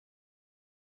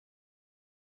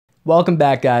Welcome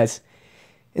back, guys.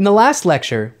 In the last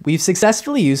lecture, we've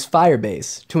successfully used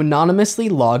Firebase to anonymously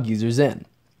log users in.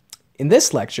 In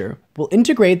this lecture, we'll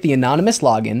integrate the anonymous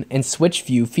login and switch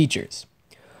view features.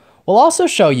 We'll also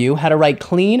show you how to write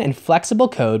clean and flexible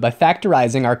code by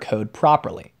factorizing our code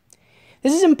properly.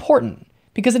 This is important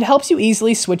because it helps you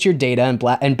easily switch your data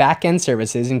and back-end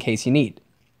services in case you need.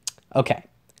 Okay,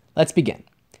 let's begin.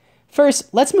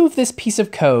 First, let's move this piece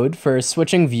of code for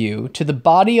switching view to the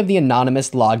body of the anonymous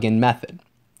login method.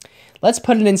 Let's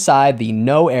put it inside the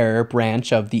no error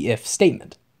branch of the if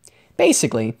statement.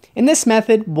 Basically, in this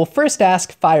method, we'll first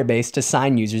ask Firebase to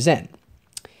sign users in.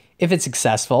 If it's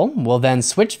successful, we'll then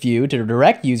switch view to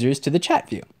direct users to the chat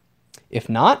view. If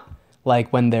not,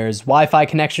 like when there's Wi-Fi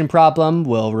connection problem,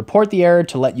 we'll report the error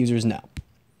to let users know.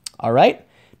 All right,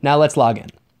 now let's log in.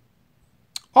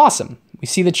 Awesome, we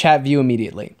see the chat view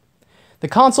immediately. The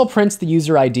console prints the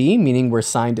user ID, meaning we're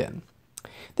signed in.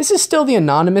 This is still the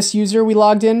anonymous user we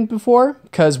logged in before,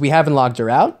 because we haven't logged her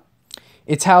out.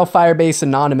 It's how Firebase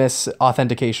anonymous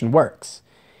authentication works.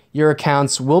 Your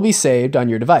accounts will be saved on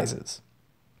your devices.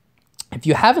 If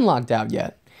you haven't logged out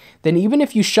yet, then even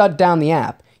if you shut down the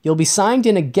app, you'll be signed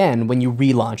in again when you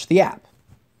relaunch the app.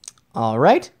 All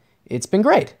right, it's been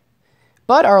great.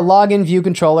 But our login view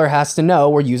controller has to know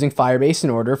we're using Firebase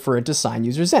in order for it to sign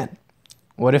users in.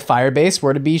 What if Firebase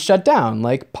were to be shut down,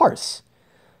 like parse?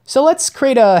 So let's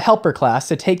create a helper class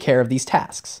to take care of these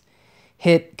tasks.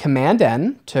 Hit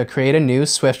Command-N to create a new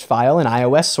Swift file in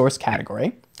iOS source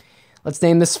category. Let's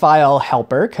name this file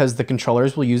helper because the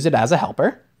controllers will use it as a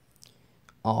helper.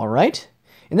 All right.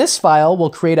 In this file,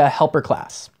 we'll create a helper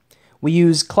class. We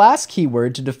use class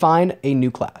keyword to define a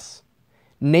new class.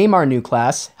 Name our new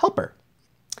class helper.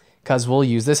 Because we'll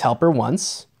use this helper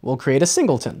once, we'll create a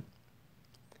singleton.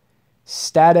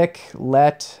 Static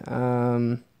let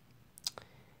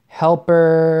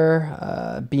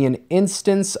helper be an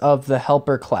instance of the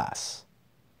helper class.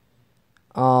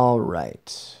 All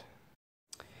right.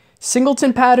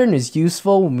 Singleton pattern is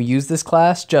useful when we use this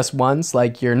class just once,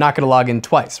 like you're not going to log in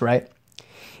twice, right?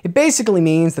 It basically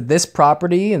means that this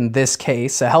property, in this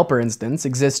case, a helper instance,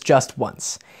 exists just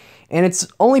once, and it's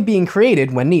only being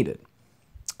created when needed.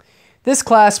 This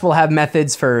class will have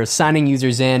methods for signing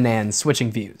users in and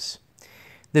switching views.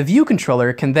 The view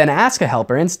controller can then ask a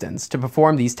helper instance to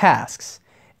perform these tasks,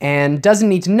 and doesn't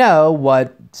need to know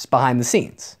what's behind the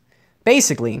scenes.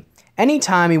 Basically,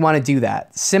 anytime we want to do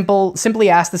that, simply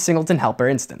ask the singleton helper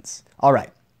instance. All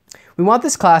right, we want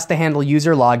this class to handle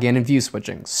user login and view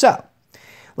switching, so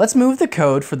let's move the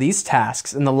code for these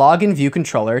tasks in the login view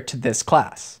controller to this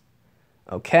class.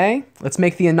 Okay, let's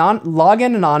make the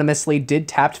login anonymously did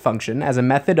tapped function as a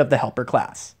method of the helper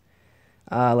class.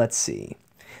 Let's see.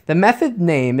 The method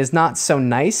name is not so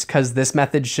nice because this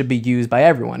method should be used by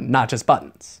everyone, not just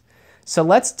buttons. So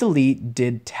let's delete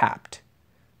did tapped.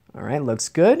 All right, looks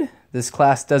good. This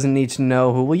class doesn't need to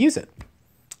know who will use it.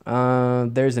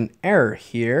 There's an error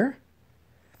here.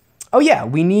 Oh yeah,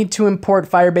 we need to import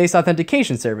Firebase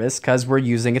authentication service because we're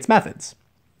using its methods.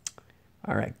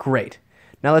 All right, great.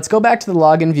 Now let's go back to the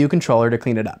login view controller to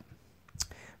clean it up.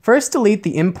 First, delete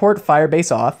the import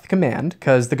Firebase auth command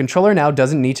because the controller now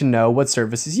doesn't need to know what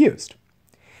service is used.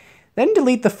 Then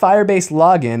delete the Firebase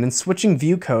login and switching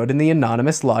view code in the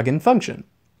anonymous login function.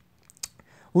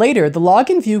 Later, the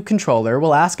login view controller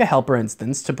will ask a helper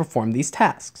instance to perform these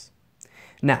tasks.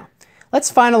 Now,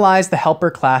 let's finalize the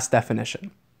helper class definition.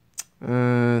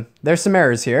 There's some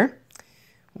errors here.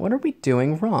 What are we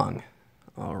doing wrong?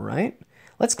 All right,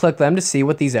 let's click them to see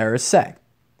what these errors say.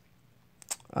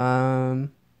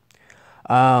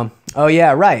 Oh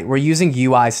yeah, right, we're using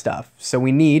UI stuff, so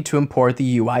we need to import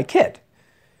the UI kit.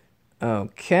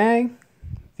 Okay,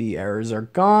 the errors are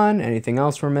gone. Anything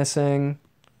else we're missing?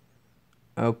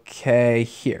 Okay,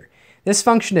 here. This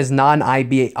function is not an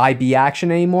IB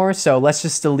action anymore, so let's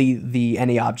just delete the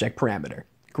anyObject parameter.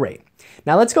 Great.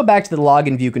 Now let's go back to the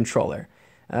login view controller.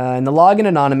 And the login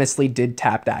anonymously did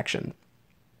tapped action.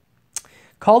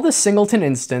 Call the singleton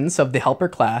instance of the helper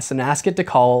class and ask it to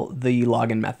call the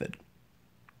login method.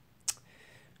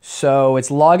 So its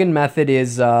login method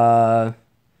is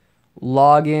login.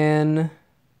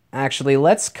 Actually,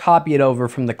 let's copy it over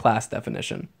from the class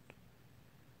definition.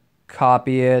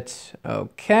 Copy it.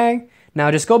 Okay. Now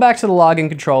just go back to the login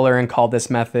controller and call this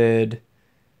method.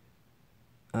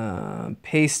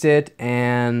 Paste it,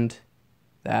 and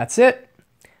that's it.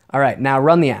 All right, now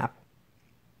run the app.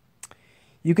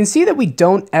 You can see that we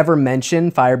don't ever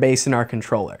mention Firebase in our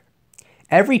controller.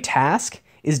 Every task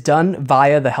is done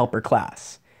via the helper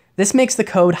class. This makes the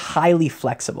code highly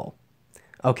flexible.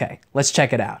 Okay, let's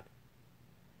check it out.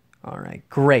 All right,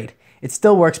 great. It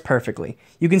still works perfectly.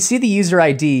 You can see the user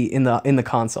ID in the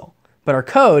console, but our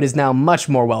code is now much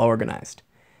more well organized.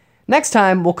 Next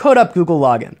time, we'll code up Google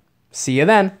Login. See you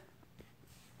then.